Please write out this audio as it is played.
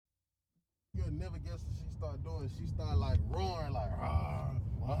never guess what she started doing. She started like roaring, like,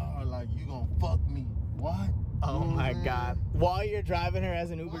 like you gonna fuck me. What? Oh my God. While you're driving her as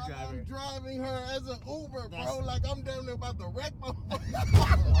an Uber driver. I'm driving her as an Uber, bro. Like I'm damn near about to wreck my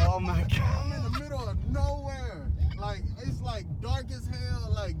Oh my God. I'm in the middle of nowhere. Like it's like dark as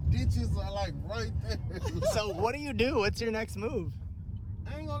hell. Like ditches are like right there. So what do you do? What's your next move?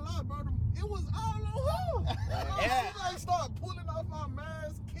 I ain't gonna lie, bro. It was all on her. Yeah. She like started pulling off my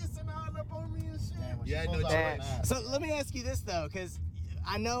mask, kissing all up on me and shit. Yeah, I know Yeah. So let me ask you this though, because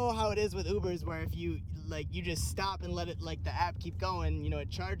I know how it is with Ubers, where if you you just stop and let it the app keep going, it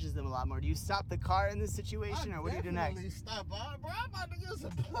charges them a lot more. Do you stop the car in this situation, or what do you do next? Stop, bro. I'm about to get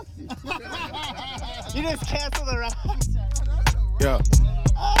some pussy. You just cancel the ride. Yeah.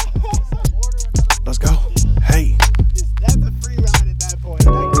 Let's go. Hey. That's a free ride at that point.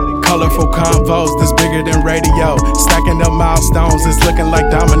 Colorful convos that's bigger than radio. Stacking up milestones, it's looking like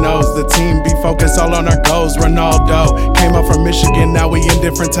dominoes. The team be focused all on our goals. Ronaldo came up from Michigan, now we in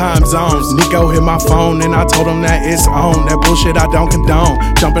different time zones. Nico hit my phone and I told him that it's on. That bullshit I don't condone.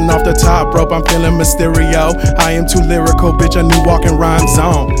 Jumping off the top rope, I'm feeling Mysterio. I am too lyrical, bitch, a new walking rhyme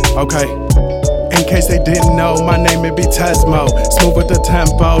zone. Okay. In case they didn't know, my name it be Tesmo. Smooth with the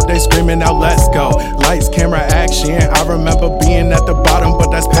tempo, they screaming out, let's go. Lights, camera, action. I remember being at the bottom,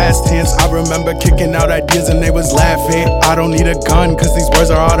 but that's past tense. I remember kicking out ideas and they was laughing. I don't need a gun, cause these words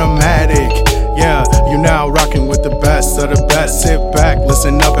are automatic. Yeah, you now rocking with the best of the best. Sit back,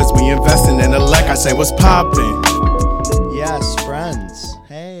 listen up as we investing in the elect. I say what's poppin'. Yes, friends.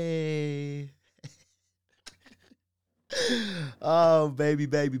 Hey. Oh, baby,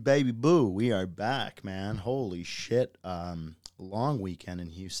 boo. We are back, man. Holy shit. Long weekend in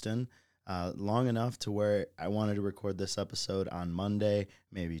Houston. Long enough to where I wanted to record this episode on Monday,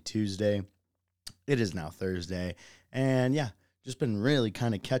 maybe Tuesday. It is now Thursday. And yeah, just been really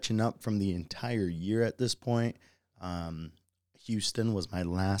kind of catching up from the entire year at this point. Houston was my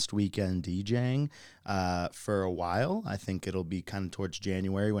last weekend DJing for a while. I think it'll be kind of towards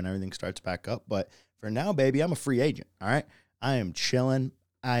January when everything starts back up. But for now, baby, I'm a free agent, all right? I am chilling.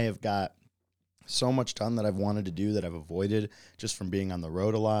 I have got so much done that I've wanted to do that I've avoided just from being on the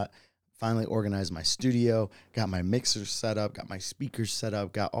road a lot. Finally organized my studio, got my mixers set up, got my speakers set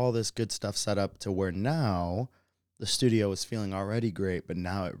up, got all this good stuff set up to where now the studio is feeling already great, but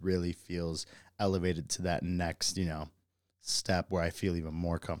now it really feels elevated to that next, step where I feel even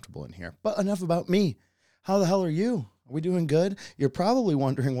more comfortable in here. But enough about me. How the hell are you? Are we doing good? You're probably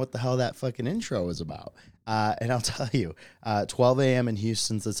wondering what the hell that fucking intro is about. And I'll tell you, 12 a.m. in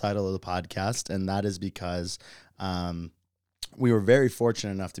Houston's the title of the podcast, and that is because we were very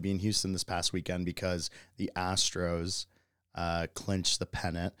fortunate enough to be in Houston this past weekend because the Astros clinched the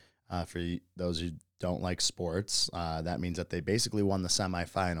pennant. For those who don't like sports, that means that they basically won the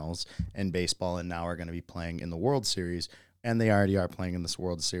semifinals in baseball and now are going to be playing in the World Series. And they already are playing in this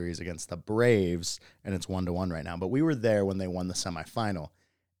World Series against the Braves, and it's 1-1 right now. But we were there when they won the semifinal,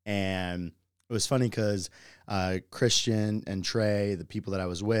 and it was funny because Christian and Trey, the people that I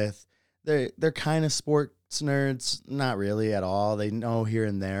was with, they're kind of sports nerds, not really at all. They know here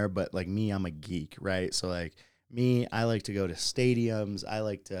and there, but like me, I'm a geek, right? So like me, I like to go to stadiums. I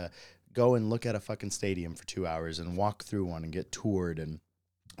like to go and look at a fucking stadium for 2 hours and walk through one and get toured. And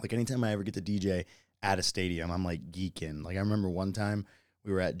like anytime I ever get to DJ at a stadium, I'm like geeking. Like I remember one time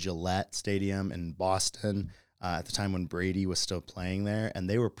we were at Gillette Stadium in Boston at the time when Brady was still playing there, and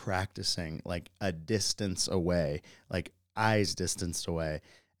they were practicing like a distance away, like eyes distanced away,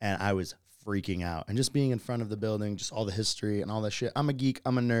 and I was freaking out. And just being in front of the building, just all the history and all that shit. I'm a geek.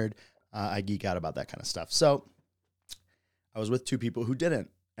 I'm a nerd. I geek out about that kind of stuff. So I was with two people who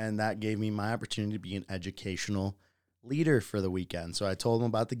didn't, and that gave me my opportunity to be an educational leader for the weekend. So I told them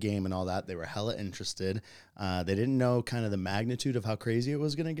about the game and all that. They were hella interested. They didn't know kind of the magnitude of how crazy it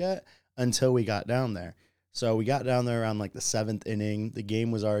was going to get until we got down there. So we got down there around like the 7th inning. The game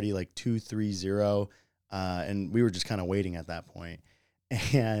was already like 2-3-0, and we were just kind of waiting at that point.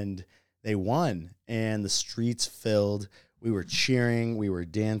 And they won, and the streets filled. We were cheering. We were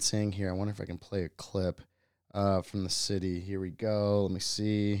dancing. Here, I wonder if I can play a clip from the city. Here we go. Let me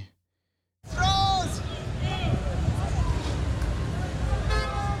see. Stros!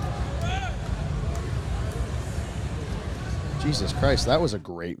 Jesus Christ, that was a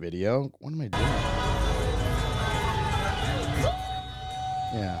great video. What am I doing?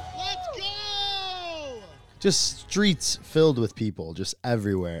 Yeah. Let's go! Just streets filled with people, just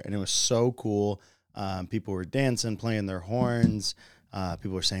everywhere. And it was so cool. People were dancing, playing their horns.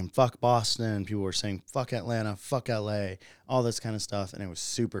 People were saying, fuck Boston. People were saying, fuck Atlanta, fuck LA, all this kind of stuff. And it was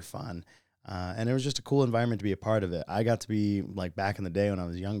super fun. And it was just a cool environment to be a part of it. I got to be like back in the day when I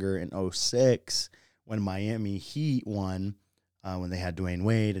was younger in 06 when Miami Heat won, when they had Dwayne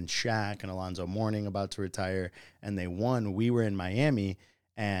Wade and Shaq and Alonzo Mourning about to retire, and they won. We were in Miami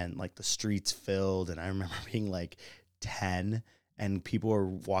and like the streets filled, and I remember being like 10 and people were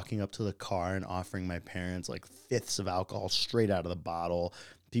walking up to the car and offering my parents like fifths of alcohol straight out of the bottle.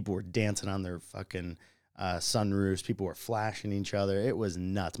 People were dancing on their fucking sunroofs. People were flashing each other. It was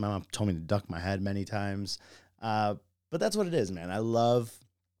nuts. My mom told me to duck my head many times. But that's what it is, man. I love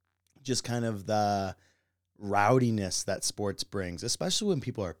just kind of the rowdiness that sports brings, especially when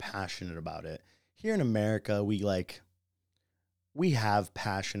people are passionate about it. Here in America, we have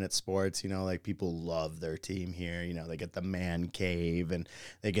passionate sports, like people love their team here. They get the man cave and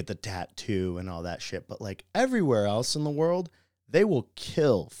they get the tattoo and all that shit. But like everywhere else in the world, they will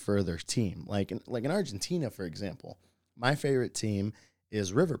kill for their team. Like in Argentina, for example, my favorite team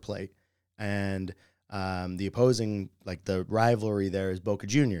is River Plate. And the opposing, like the rivalry there is Boca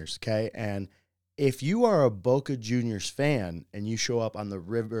Juniors, okay? And if you are a Boca Juniors fan and you show up on the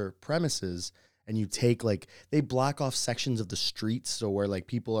River premises and you take they block off sections of the streets so where like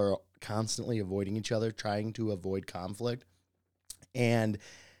people are constantly avoiding each other, trying to avoid conflict. And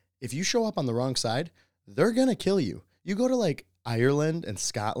if you show up on the wrong side, they're going to kill you. You go to like Ireland and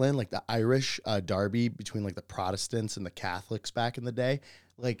Scotland, like the Irish derby between like the Protestants and the Catholics back in the day,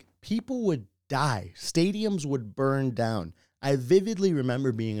 like people would die. Stadiums would burn down. I vividly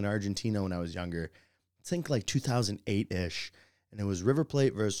remember being in Argentina when I was younger. I think like 2008-ish. And it was River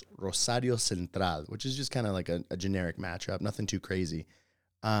Plate versus Rosario Central, which is just kind of like a generic matchup, nothing too crazy.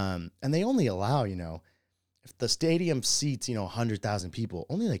 And they only allow, if the stadium seats, 100,000 people,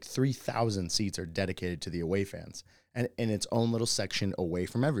 only like 3,000 seats are dedicated to the away fans and in its own little section away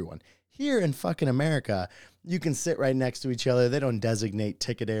from everyone. Here in fucking America, you can sit right next to each other. They don't designate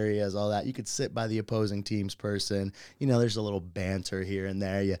ticket areas, all that. You could sit by the opposing team's person. There's a little banter here and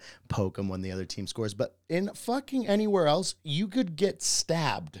there. You poke them when the other team scores. But in fucking anywhere else, you could get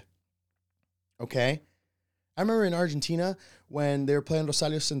stabbed. Okay? I remember in Argentina when they were playing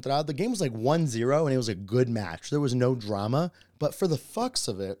Rosario Central, the game was like 1-0 and it was a good match. There was no drama. But for the fucks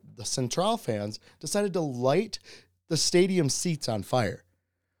of it, the Central fans decided to light the stadium seats on fire.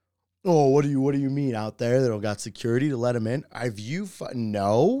 Oh, what do you mean out there? They don't got security to let them in?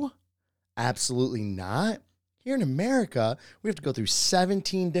 No, absolutely not. Here in America, we have to go through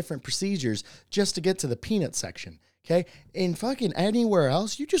 17 different procedures just to get to the peanut section. Okay. In fucking anywhere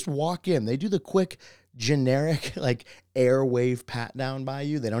else, you just walk in. They do the quick, generic, like airwave pat down by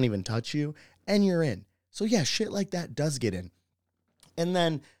you. They don't even touch you and you're in. So yeah, shit like that does get in. And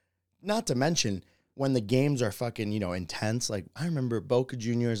then not to mention, when the games are fucking, intense, like I remember Boca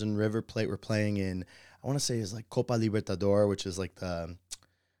Juniors and River Plate were playing in, I want to say it's like Copa Libertadores, which is like the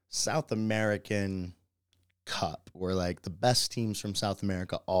South American Cup, where like the best teams from South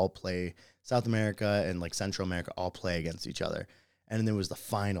America all play, South America and like Central America all play against each other. And then there was the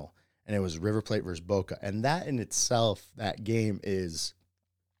final, and it was River Plate versus Boca. And that in itself, that game is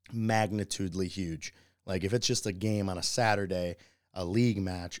magnitudely huge. Like if it's just a game on a Saturday, a league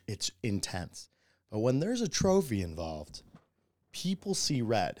match, it's intense. But when there's a trophy involved, people see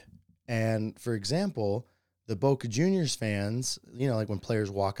red. And for example, the Boca Juniors fans, like when players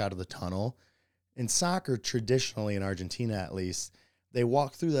walk out of the tunnel, in soccer, traditionally in Argentina at least, they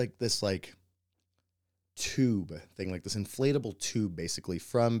walk through like this like tube thing, like this inflatable tube basically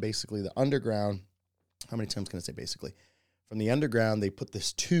from basically the underground. How many times can I say basically? From the underground, they put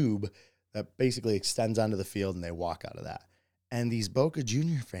this tube that basically extends onto the field and they walk out of that. And these Boca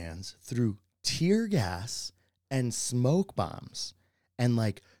Junior fans threw tear gas and smoke bombs and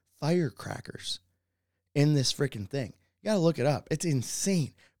like firecrackers in this freaking thing. You gotta look it up. It's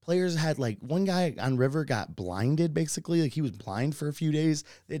insane. Players had like one guy on River got blinded basically. Like he was blind for a few days.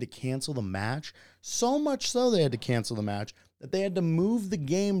 They had to cancel the match. So much so they had to cancel the match that they had to move the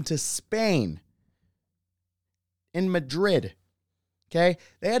game to Spain in Madrid. Okay.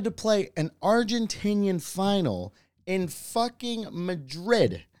 They had to play an Argentinian final in fucking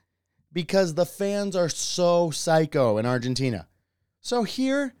Madrid, because the fans are so psycho in Argentina. So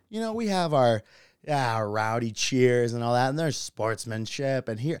here, we have our rowdy cheers and all that, and there's sportsmanship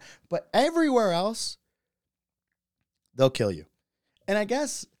and here. But everywhere else, they'll kill you. And I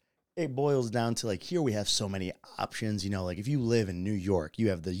guess it boils down to like here we have so many options. Like if you live in New York, you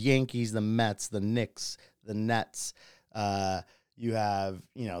have the Yankees, the Mets, the Knicks, the Nets. You have,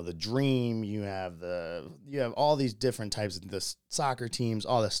 the Dream. You have all these different types of the soccer teams,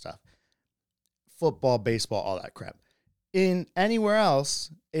 all this stuff. Football, baseball, all that crap. In anywhere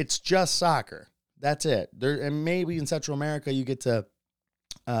else, it's just soccer. That's it. And maybe in Central America, you get to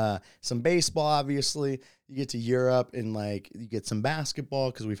Some baseball, obviously. You get to Europe and like you get some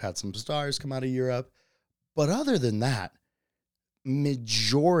basketball because we've had some stars come out of Europe. But other than that,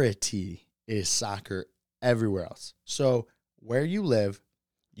 majority is soccer everywhere else. So where you live,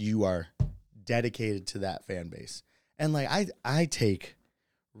 you are dedicated to that fan base. And like I take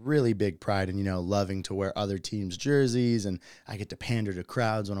really big pride in, loving to wear other teams' jerseys, and I get to pander to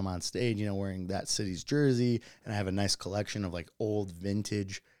crowds when I'm on stage, wearing that city's jersey, and I have a nice collection of like old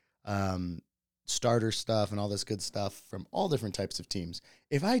vintage starter stuff and all this good stuff from all different types of teams.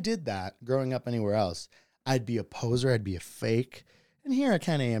 If I did that growing up anywhere else, I'd be a poser, I'd be a fake. And here I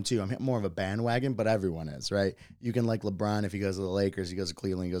kind of am too. I'm more of a bandwagon, but everyone is, right? You can like LeBron if he goes to the Lakers, he goes to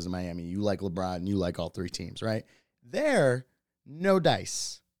Cleveland, he goes to Miami. You like LeBron, and you like all three teams, right? There, no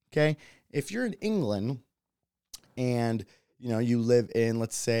dice, okay? If you're in England and, you live in,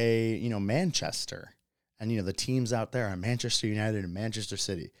 let's say, Manchester, and, the teams out there are Manchester United and Manchester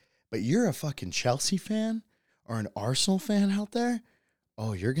City, but you're a fucking Chelsea fan or an Arsenal fan out there,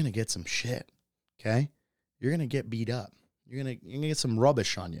 oh, you're going to get some shit, okay? You're going to get beat up. You're gonna get some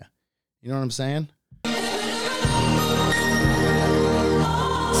rubbish on you. You know what I'm saying?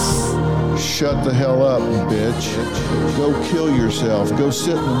 Shut the hell up, bitch. Go kill yourself. Go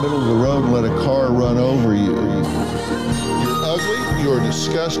sit in the middle of the road and let a car run over you. You're ugly. You're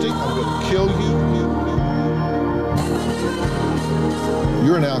disgusting. I'm going to kill you.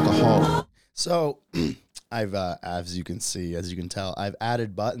 You're an alcoholic. So I've, as you can tell, I've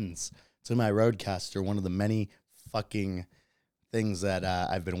added buttons to my Roadcaster, one of the many fucking things that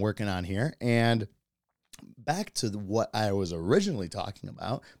I've been working on here. And back to what I was originally talking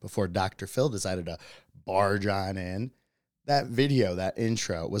about before Dr. Phil decided to barge on in, that video, that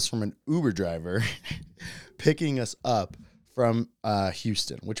intro was from an Uber driver picking us up from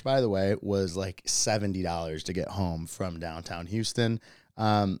Houston, which, by the way, was like $70 to get home from downtown Houston.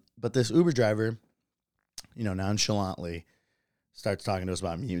 But this Uber driver, nonchalantly starts talking to us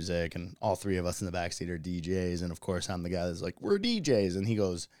about music, and all three of us in the backseat are DJs. And of course, I'm the guy that's like, we're DJs. And he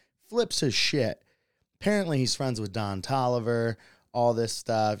goes, flips his shit. Apparently, he's friends with Don Tolliver, all this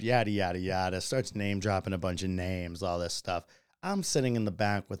stuff, yada, yada, yada. Starts name dropping a bunch of names, all this stuff. I'm sitting in the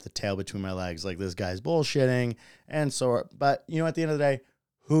back with the tail between my legs, like this guy's bullshitting. And so, but at the end of the day,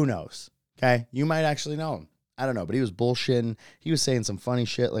 who knows? Okay. You might actually know him. I don't know, but he was bullshitting. He was saying some funny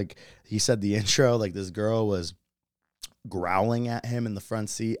shit. Like he said the intro, like this girl was growling at him in the front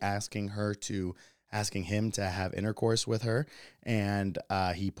seat, asking him to have intercourse with her. And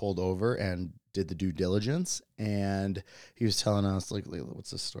he pulled over and did the due diligence. And he was telling us, like,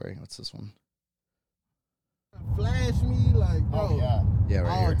 what's this story? What's this one? Flash me, like, bro. Oh, yeah. Yeah, right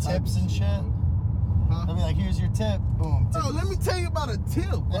All here. tips and shit. Huh? They'll be like, here's your tip. Boom. Bro, let me tell you about a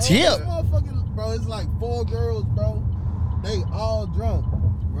tip, bro. Tip? This motherfucking, bro, it's like 4 girls, bro. They all drunk,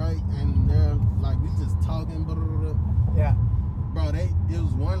 right? And they're like, we just talking, blah, blah, blah. Yeah. Bro, it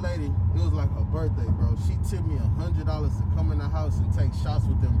was one lady, it was like her birthday, bro. She tipped me $100 to come in the house and take shots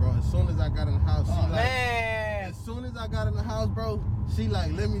with them, bro. As soon as I got in the house, Man. as soon as I got in the house, bro, she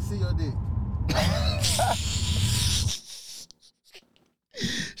like, let me see your dick.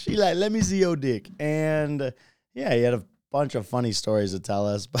 She like, let me see your dick. And yeah, he had a bunch of funny stories to tell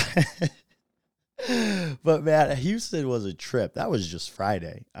us, but man, Houston was a trip. That was just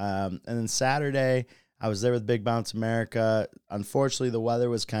Friday. And then Saturday, I was there with Big Bounce America. Unfortunately, the weather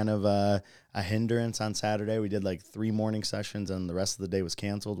was kind of a hindrance on Saturday. We did like 3 morning sessions, and the rest of the day was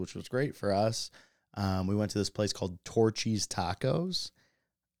canceled, which was great for us. We went to this place called Torchy's Tacos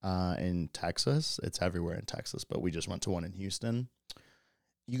in Texas. It's everywhere in Texas, but we just went to one in Houston.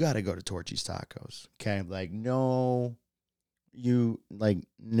 You got to go to Torchy's Tacos, okay?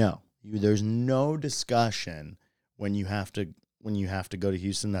 There's no discussion when you have to go to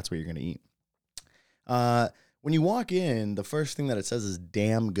Houston. That's where you're gonna eat. When you walk in, the first thing that it says is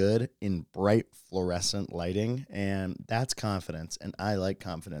damn good in bright fluorescent lighting, and that's confidence, and I like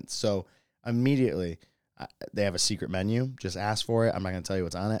confidence. So immediately, they have a secret menu. Just ask for it. I'm not going to tell you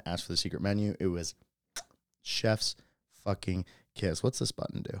what's on it. Ask for the secret menu. It was chef's fucking kiss. What's this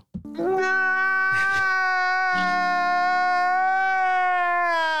button do?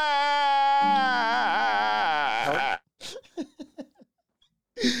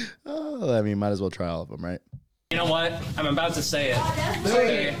 Oh, I mean, might as well try all of them, right? You know what? I'm about to say it.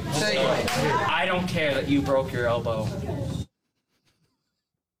 Okay. I don't care that you broke your elbow.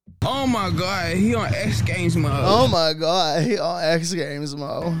 Oh my God, he on X Games mode. Oh my God, he on X Games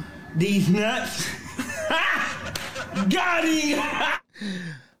mode. These nuts. Got him.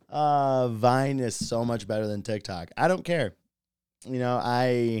 Vine is so much better than TikTok. I don't care.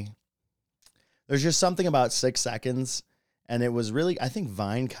 There's just something about 6 seconds, And it was really, I think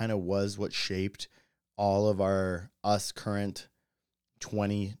Vine kind of was what shaped all of us current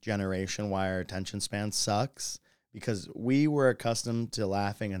 20 generation, why our attention span sucks, because we were accustomed to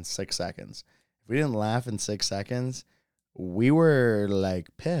laughing in 6 seconds. If we didn't laugh in 6 seconds, we were like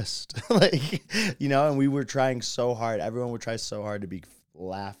pissed, like, you know, and we were trying so hard. Everyone would try so hard to be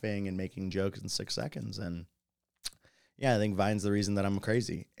laughing and making jokes in 6 seconds. And yeah, I think Vine's the reason that I'm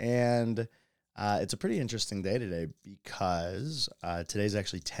crazy. And it's a pretty interesting day today because today's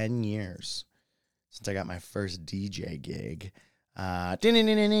actually 10 years since I got my first DJ gig. Yeah,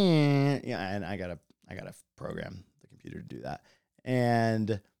 and I gotta program the computer to do that.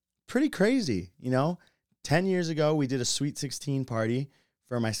 And pretty crazy, you know. 10 years ago, we did a Sweet 16 party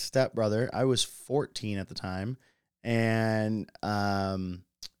for my stepbrother. I was 14 at the time, and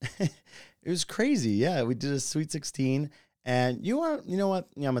it was crazy. Yeah, we did a Sweet 16, and you know what?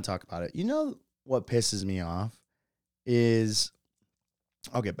 Yeah, I'm gonna talk about it. You know what pisses me off is,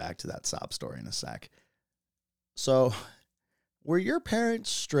 I'll get back to that sob story in a sec. So, were your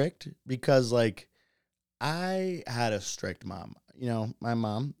parents strict? Because like, I had a strict mom. You know, my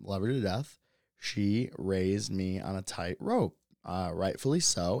mom, love her to death. She raised me on a tight rope, rightfully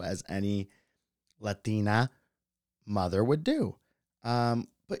so, as any Latina mother would do.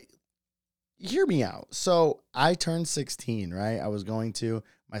 But hear me out. So I turned 16, right? I was going to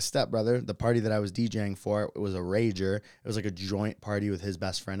my stepbrother, the party that I was DJing for. It was a rager. It was like a joint party with his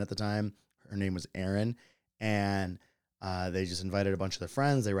best friend at the time. Her name was Erin. And they just invited a bunch of their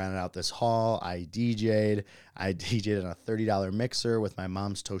friends. They rented out this hall. I DJ'd on a $30 mixer with my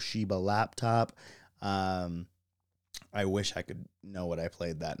mom's Toshiba laptop. I wish I could know what I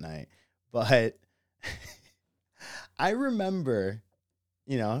played that night. But I remember,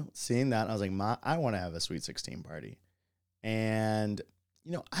 you know, seeing that. And I was like, Ma, I want to have a Sweet 16 party. And,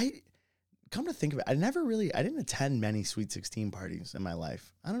 you know, I come to think of it, I didn't attend many Sweet 16 parties in my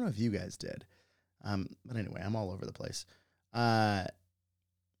life. I don't know if you guys did. But anyway, I'm all over the place. I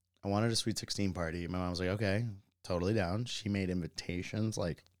wanted a Sweet 16 party. My mom was like, okay, totally down. She made invitations.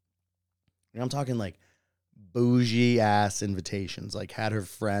 Like, you know, I'm talking like bougie ass invitations. Like, had her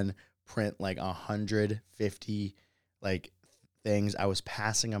friend print like 150 like things. I was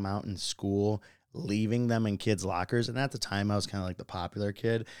passing them out in school, leaving them in kids' lockers. And at the time, I was kind of like the popular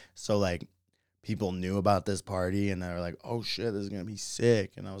kid. So like, people knew about this party and they were like, oh shit, this is going to be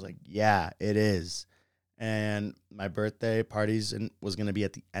sick. And I was like, yeah, it is. And my birthday parties was going to be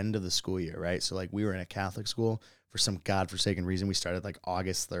at the end of the school year, right? So like, we were in a Catholic school for some godforsaken reason. We started like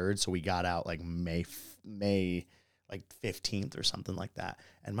August 3rd. So we got out like May like 15th or something like that.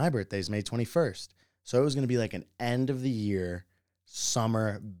 And my birthday is May 21st. So it was going to be like an end of the year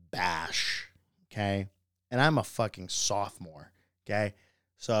summer bash. Okay. And I'm a fucking sophomore. Okay.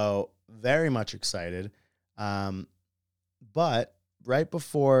 So very much excited. But right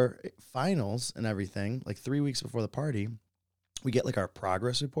before finals and everything, like 3 weeks before the party, we get like our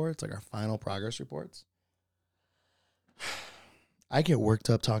progress reports, like our final progress reports. I get worked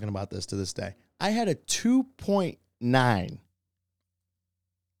up talking about this to this day. I had a 2.9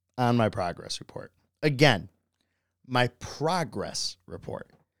 on my progress report. Again, my progress report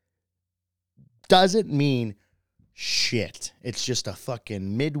doesn't mean shit. It's just a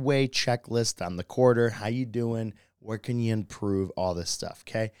fucking midway checklist on the quarter. How you doing? Where can you improve? All this stuff,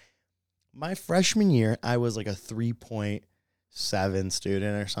 okay? My freshman year, I was like a 3.7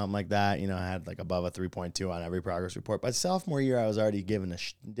 student or something like that. You know, I had like above a 3.2 on every progress report. By sophomore year, I was already given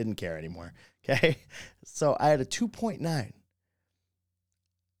didn't care anymore, okay? So I had a 2.9.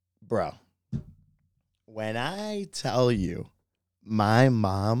 Bro, when I tell you my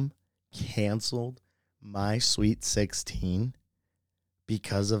mom canceled my Sweet 16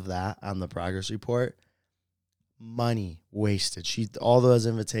 because of that on the progress report, money wasted. All those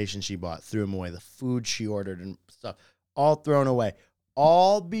invitations she bought, threw them away. The food she ordered and stuff, all thrown away.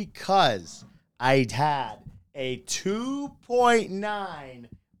 All because I had a 2.9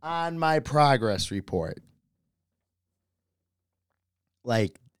 on my progress report.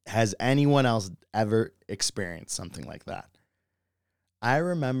 Like, has anyone else ever experienced something like that? I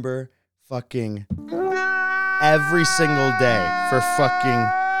remember fucking every single day for fucking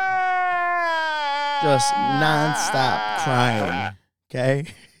just nonstop crying, okay?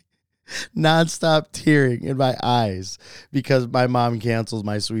 Nonstop tearing in my eyes because my mom canceled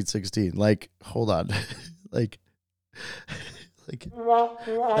my Sweet 16. Like, hold on. like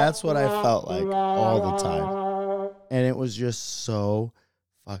that's what I felt like all the time. And it was just so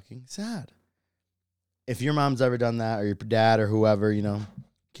fucking sad. If your mom's ever done that, or your dad or whoever, you know,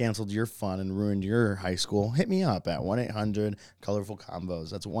 canceled your fun and ruined your high school, hit me up at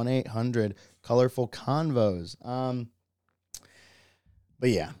 1-800-COLORFUL-CONVOs. That's 1-800-COLORFUL-CONVOs. But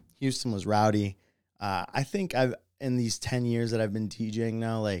yeah, Houston was rowdy. I think in these 10 years that I've been DJing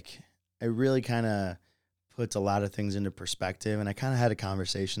now, like it really kind of puts a lot of things into perspective. And I kind of had a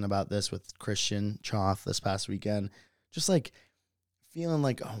conversation about this with Christian Choff this past weekend, just like feeling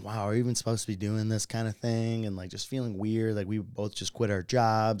like, oh, wow, are we even supposed to be doing this kind of thing? And like just feeling weird. Like we both just quit our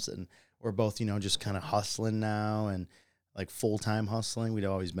jobs and we're both, you know, just kind of hustling now and like full-time hustling. We'd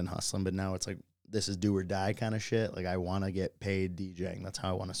always been hustling, but now it's like, this is do or die kind of shit. Like I want to get paid DJing. That's how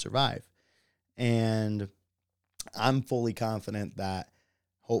I want to survive. And I'm fully confident that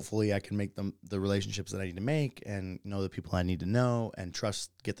hopefully I can make the relationships that I need to make and know the people I need to know and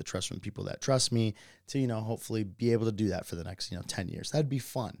get the trust from people that trust me to, you know, hopefully be able to do that for the next, 10 years. That'd be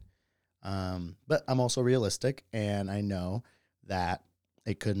fun. But I'm also realistic and I know that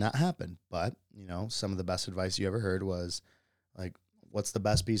it could not happen. But, some of the best advice you ever heard was like, what's the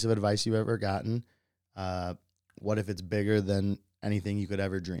best piece of advice you've ever gotten? What if it's bigger than anything you could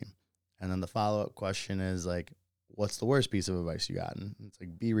ever dream? And then the follow-up question is like, what's the worst piece of advice you gotten? It's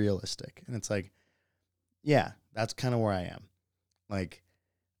like, be realistic. And it's like, yeah, that's kind of where I am. Like,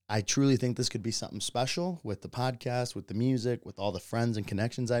 I truly think this could be something special with the podcast, with the music, with all the friends and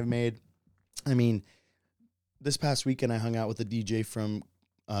connections I've made. I mean, this past weekend I hung out with a DJ from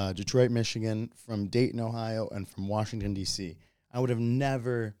Detroit, Michigan, from Dayton, Ohio, and from Washington, D.C. I would have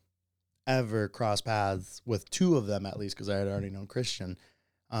never, ever crossed paths with two of them, at least, because I had already known Christian,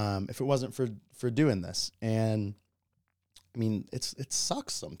 if it wasn't for doing this. And I mean, it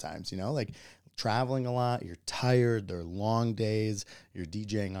sucks sometimes, like traveling a lot, you're tired, they're long days, you're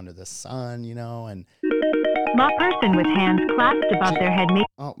DJing under the sun, and Small person with hands clasped above their head.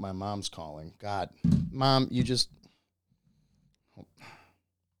 Oh, my mom's calling. God, Mom, you just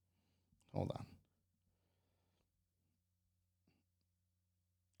hold on.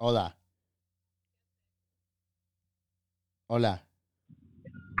 Hola. Hola.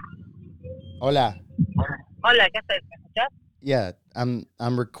 Hola. Hola, ¿qué haces? ¿Me escuchas? Yeah, I'm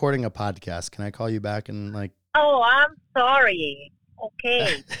recording a podcast. Can I call you back in like? Oh, I'm sorry.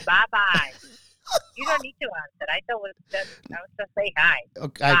 Okay, bye-bye. You don't need to answer. I was just say hi.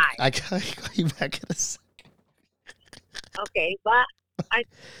 Okay, Bye. I call you back in a second. Okay, but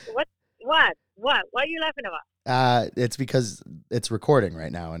what are you laughing about? It's because it's recording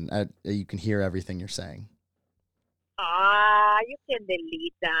right now, and you can hear everything you're saying. You can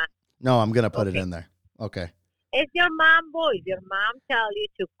delete that. No, I'm gonna put it in there. Okay. It's your mom voice. Your mom tell you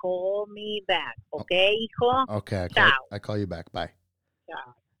to call me back. Okay, hijo? Okay, Ciao. I call you back. Bye.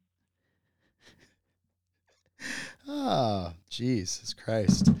 Ciao. Oh, Jesus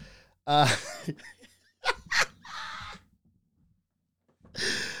Christ. Oh,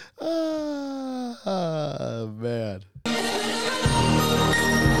 man.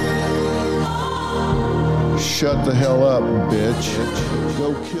 Shut the hell up, bitch.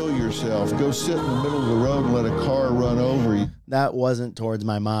 Go kill yourself. Go sit in the middle of the road and let a car run over you. That wasn't towards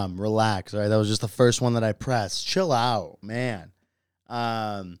my mom. Relax, all right? That was just the first one that I pressed. Chill out, man.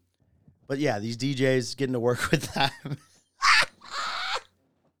 But yeah, these DJs, getting to work with them.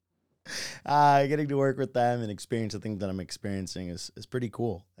 Getting to work with them and experience the things that I'm experiencing is pretty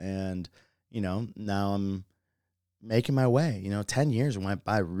cool. And, now I'm making my way. 10 years went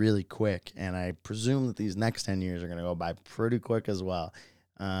by really quick, and I presume that these next 10 years are going to go by pretty quick as well.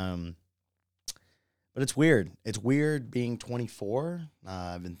 But it's weird. It's weird being 24.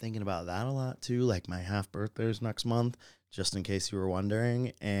 I've been thinking about that a lot too. Like my half birthday is next month, just in case you were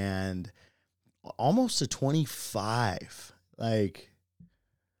wondering, and almost to 25. Like,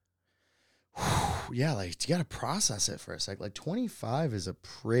 yeah, like you got to process it for a sec. Like 25 is a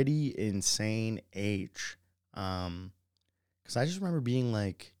pretty insane age. Because I just remember being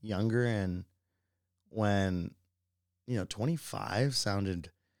like younger, and when 25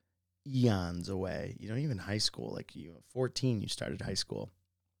 sounded eons away. Even high school, like 14, you started high school.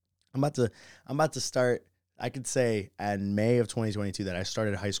 I'm about to start. I could say in May of 2022 that I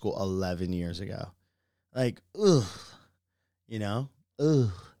started high school 11 years ago. Like, ugh.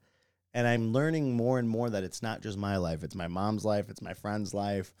 And I'm learning more and more that it's not just my life. It's my mom's life. It's my friend's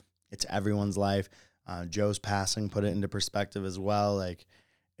life. It's everyone's life. Joe's passing put it into perspective as well. Like,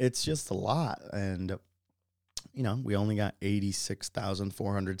 it's just a lot. And, we only got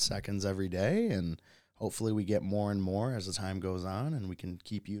 86,400 seconds every day. And hopefully we get more and more as the time goes on, and we can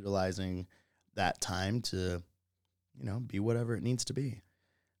keep utilizing that time to, be whatever it needs to be.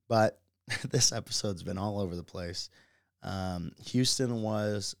 But this episode's been all over the place. Houston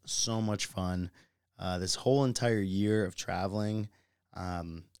was so much fun. This whole entire year of traveling,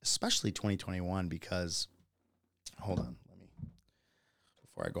 especially 2021, because, hold on,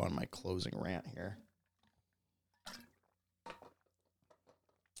 before I go on my closing rant here.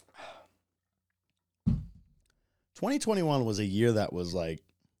 2021 was a year that was like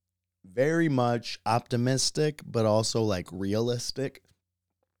very much optimistic, but also like realistic,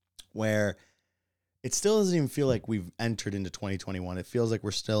 where it still doesn't even feel like we've entered into 2021. It feels like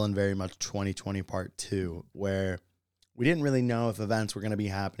we're still in very much 2020 part 2, where we didn't really know if events were going to be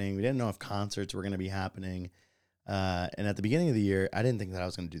happening. We didn't know if concerts were going to be happening. And at the beginning of the year, I didn't think that I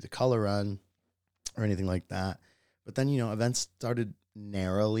was going to do the color run or anything like that. But then, events started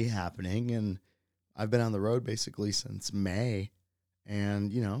narrowly happening, and I've been on the road basically since May.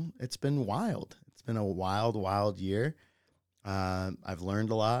 And, it's been wild. It's been a wild, wild year. I've learned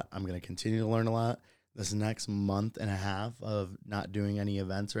a lot. I'm going to continue to learn a lot. This next month and a half of not doing any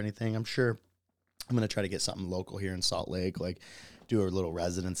events or anything, I'm sure I'm going to try to get something local here in Salt Lake, like do a little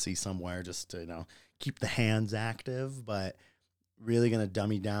residency somewhere just to, keep the hands active, but really going to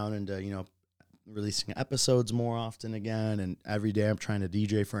dummy down into, releasing episodes more often again. And every day I'm trying to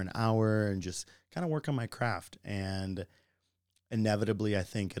DJ for an hour and just kind of work on my craft. And inevitably, I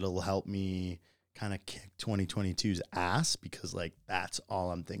think it'll help me kind of kick 2022's ass, because like that's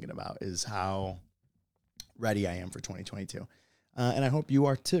all I'm thinking about is how ready I am for 2022. And I hope you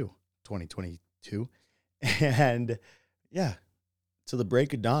are too, 2022. And yeah, to the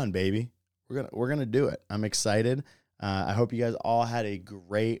break of dawn, baby. We're gonna do it. I'm excited. I hope you guys all had a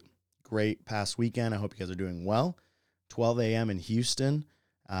great past weekend. I hope you guys are doing well. 12 a.m. in Houston.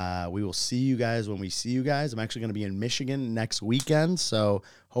 We will see you guys when we see you guys. I'm actually going to be in Michigan next weekend, so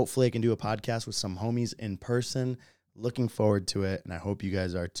hopefully I can do a podcast with some homies in person. Looking forward to it, and I hope you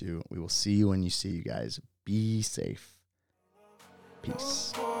guys are too. We will see you when you see you guys. Be safe.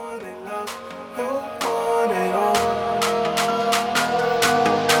 Peace.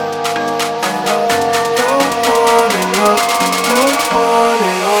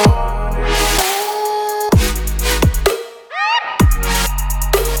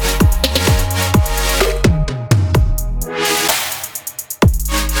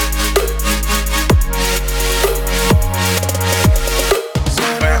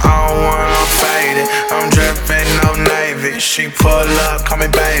 She pull up, call me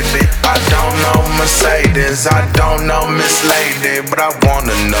baby. I don't know Mercedes, I don't know Miss Lady, but I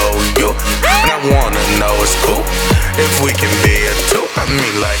wanna know you, and I wanna know it's cool if we can be a two. I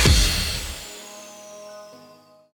mean, like.